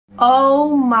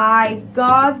Oh my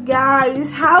god,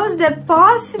 guys, how is that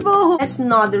possible? That's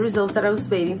not the results that I was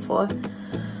waiting for.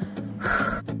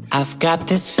 I've got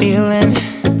this feeling,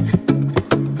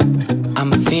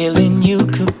 I'm feeling you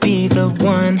could be the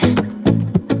one.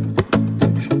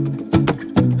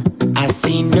 I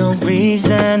see no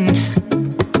reason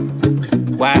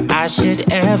why I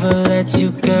should ever let you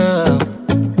go.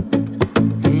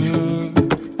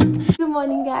 Good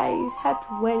morning, guys. Happy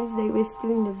Wednesday. We're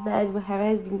still in the bed. Harry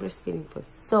has been breastfeeding for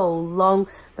so long,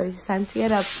 but it's time to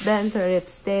get up. Ben's already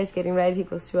upstairs getting ready. He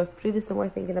goes to work pretty soon. We're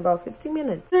thinking about 15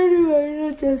 minutes. Anyway,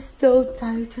 I'm just so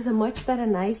tired. It was a much better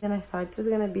night than I thought it was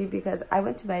gonna be because I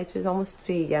went to bed. It was almost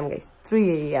 3 a.m. guys.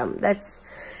 3 a.m. That's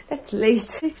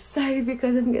late. I'm excited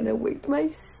because I'm gonna wake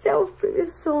myself pretty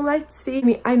soon. Let's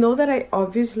see. I know that I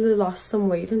obviously lost some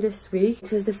weight in this week.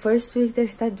 It was the first week that I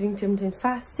started doing intermittent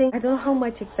fasting. I don't know how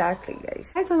much exactly,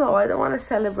 guys. I don't know. I don't want to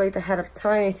celebrate ahead of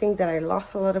time. I think that I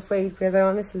lost a lot of weight because I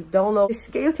honestly don't know. The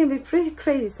scale can be pretty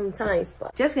crazy sometimes,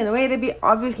 but just gonna wait a bit,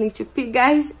 obviously, to peak,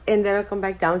 guys, and then I'll come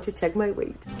back down to check my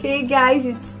weight. Okay, guys,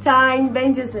 it's time.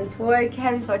 Ben just went to work.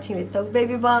 Harry's watching the Talk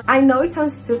Baby Bump. I know it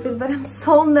sounds stupid, but I'm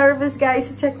so nervous,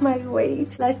 guys, to check my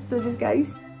weight. Let's do this,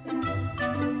 guys.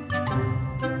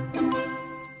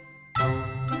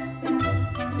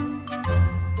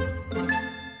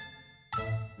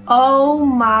 Oh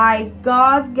my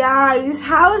god, guys,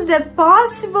 how is that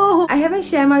possible? I haven't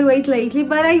shared my weight lately,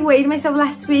 but I weighed myself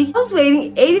last week. I was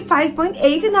weighing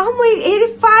 85.8 and now I'm weighing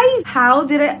 85. How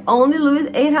did I only lose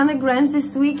 800 grams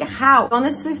this week? How? I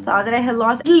honestly thought that I had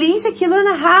lost at least 1.5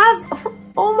 kilos.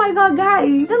 Oh my god, guys.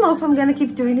 I don't know if I'm gonna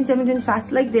keep doing intermittent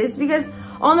fast like this because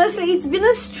honestly, it's been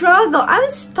a struggle. I'm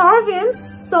starving. I'm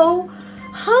so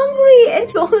hungry and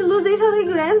to only lose 800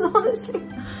 grams, honestly.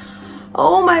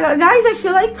 Oh my god, guys, I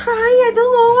feel like crying. I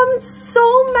don't know. I'm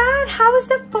so mad. How is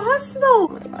that possible? Oh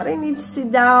my god, I need to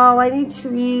sit down. I need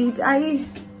to eat. I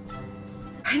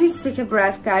need to take a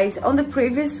breath, guys. On the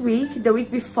previous week, the week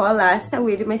before last, I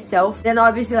weighed myself. Then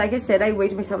obviously, like I said, I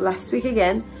weighed myself last week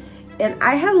again. And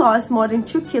I have lost more than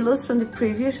 2 kilos from the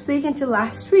previous week until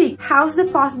last week. How's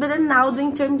it possible that now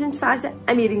doing intermittent fasting,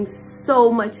 I'm eating so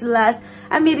much less.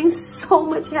 I'm eating so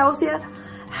much healthier.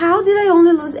 How did I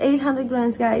only lose 800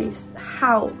 grams, guys?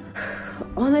 How?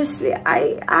 Honestly,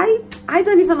 I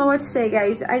don't even know what to say,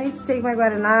 guys. I need to take my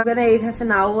Guaraná. I'm gonna eat half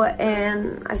an hour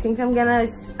and I think I'm gonna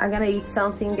eat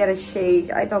something, get a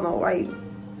shake. I don't know. I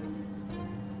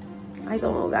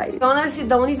don't know, guys. I honestly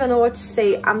don't even know what to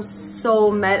say. I'm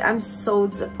so mad. I'm so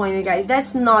disappointed, guys.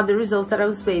 That's not the results that I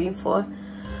was waiting for.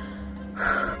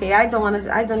 Okay, I don't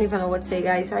even know what to say,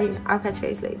 guys. I'll catch you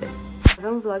guys later. I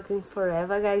haven't vlogged in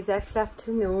forever, guys. Actually,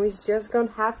 afternoon is just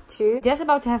gonna have to. Just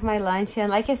about to have my lunch,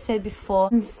 and like I said before,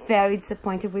 I'm very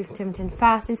disappointed with intermittent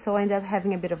fasting, so I ended up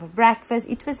having a bit of a breakfast.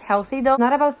 It was healthy though.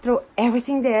 Not about to throw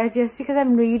everything there just because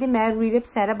I'm really mad, really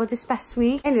upset about this past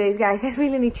week. Anyways, guys, I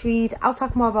really need to eat. I'll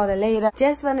talk more about it later.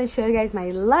 Just want to show you guys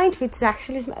my lunch, which is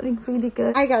actually smelling really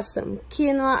good. I got some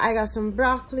quinoa, I got some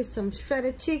broccoli, some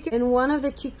shredded chicken, and one of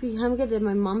the chickpea hamburger that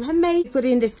my mom had made. Put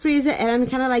it in the freezer, and I'm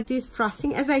kind of like this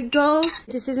frosting as I go.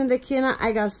 This isn't the quinoa.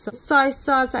 I got some soy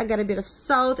sauce. I got a bit of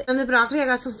salt. And the broccoli, I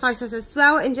got some soy sauce as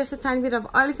well. And just a tiny bit of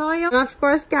olive oil. And of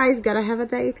course, guys, gotta have a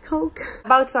Diet Coke.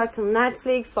 About to watch some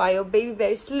Netflix while baby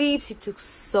bear sleeps. It took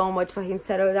so much for him to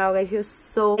settle down, guys. He was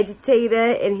so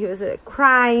agitated and he was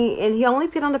crying. And he only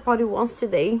peed on the potty once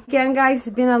today. Again, guys,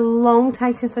 it's been a long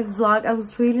time since I vlogged. I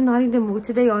was really not in the mood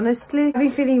today, honestly. I've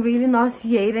been feeling really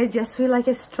nauseated. Just feel like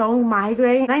a strong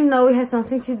migraine. I know it has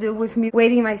something to do with me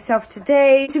weighing myself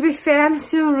today. To be fair, I'm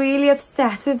still really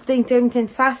upset with the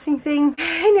intermittent fasting thing.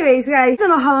 Anyways, guys, I don't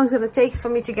know how long it's gonna take for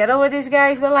me to get over this,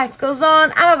 guys, but life goes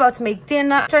on. I'm about to make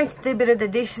dinner. I'm trying to do a bit of the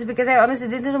dishes because I honestly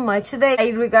didn't do much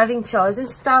today regarding chores and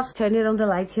stuff. Turning on the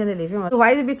lights here in the living room.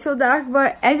 Why is it a bit too dark?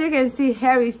 But as you can see,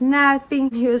 Harry's napping.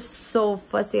 He was so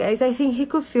fussy, guys. I think he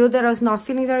could feel that I was not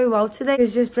feeling very well today. He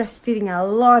was just breastfeeding a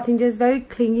lot and just very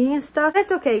clingy and stuff.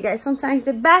 That's okay, guys. Sometimes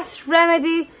the best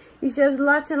remedy is just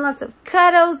lots and lots of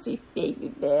cuddles with baby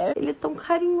bear. Ele é tão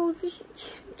carinhoso,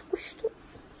 gente. Muito gostoso.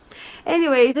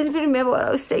 Anyway, I don't even remember what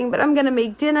I was saying, but I'm gonna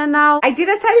make dinner now. I did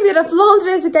a tiny bit of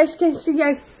laundry, as you guys can see.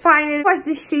 I finally washed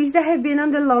the sheets that have been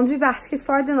on the laundry basket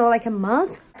for, I don't know, like a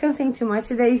month. I can't think too much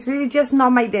today. It's really just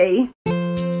not my day.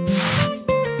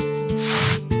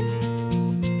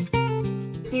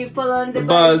 People on the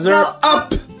buzzer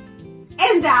up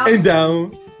and down and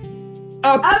down,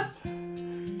 up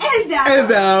and down and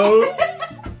down.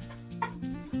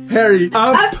 Harry,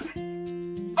 up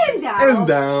and down and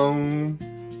down.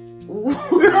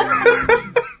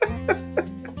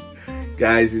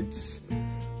 Guys, it's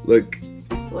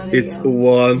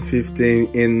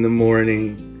 1:15 in the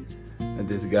morning. And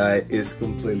this guy is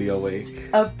completely awake.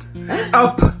 Up,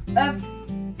 Up up,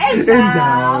 and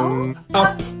down.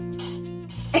 Up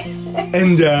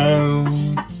and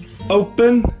down.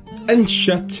 Open and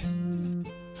shut.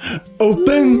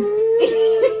 Open.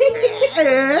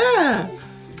 Yeah.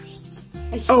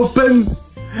 Open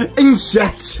and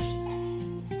shut.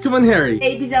 Come on, Harry.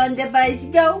 Babies on the bus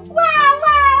go. Wow,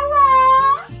 wow, wow.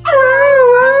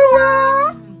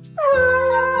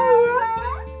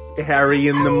 Harry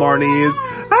in the morning is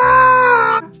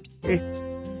ah!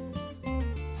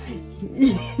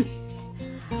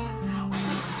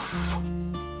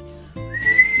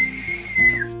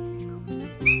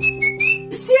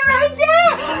 See right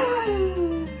there!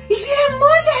 You see that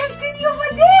monster I'm standing over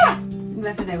there? Não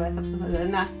vai fazer agora essa porra,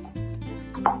 não.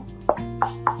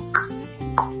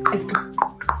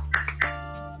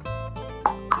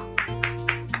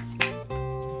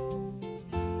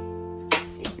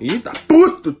 Eita,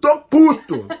 puto, tô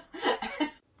puto!